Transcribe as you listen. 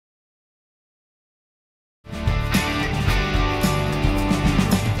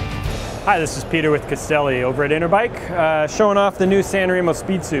Hi, this is Peter with Castelli over at Interbike, showing off the new San Remo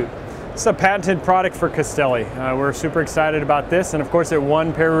Speedsuit. It's a patented product for Castelli. We're super excited about this, and of course it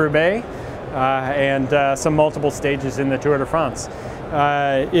won Paris-Roubaix and some multiple stages in the Tour de France.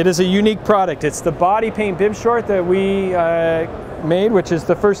 It is a unique product. It's the body paint bib short that we made, which is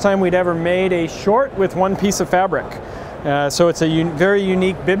the first time we'd ever made a short with one piece of fabric. So it's a very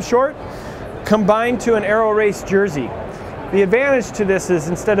unique bib short combined to an aero race jersey. The advantage to this is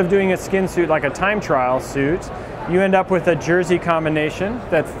instead of doing a skin suit like a time trial suit, you end up with a jersey combination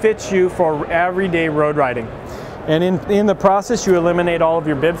that fits you for everyday road riding. And in the process, you eliminate all of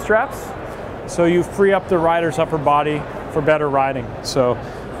your bib straps, so you free up the rider's upper body for better riding. So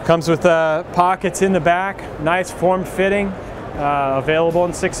comes with pockets in the back, nice formed fitting, available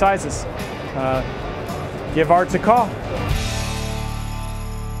in 6 sizes. Give Art a call.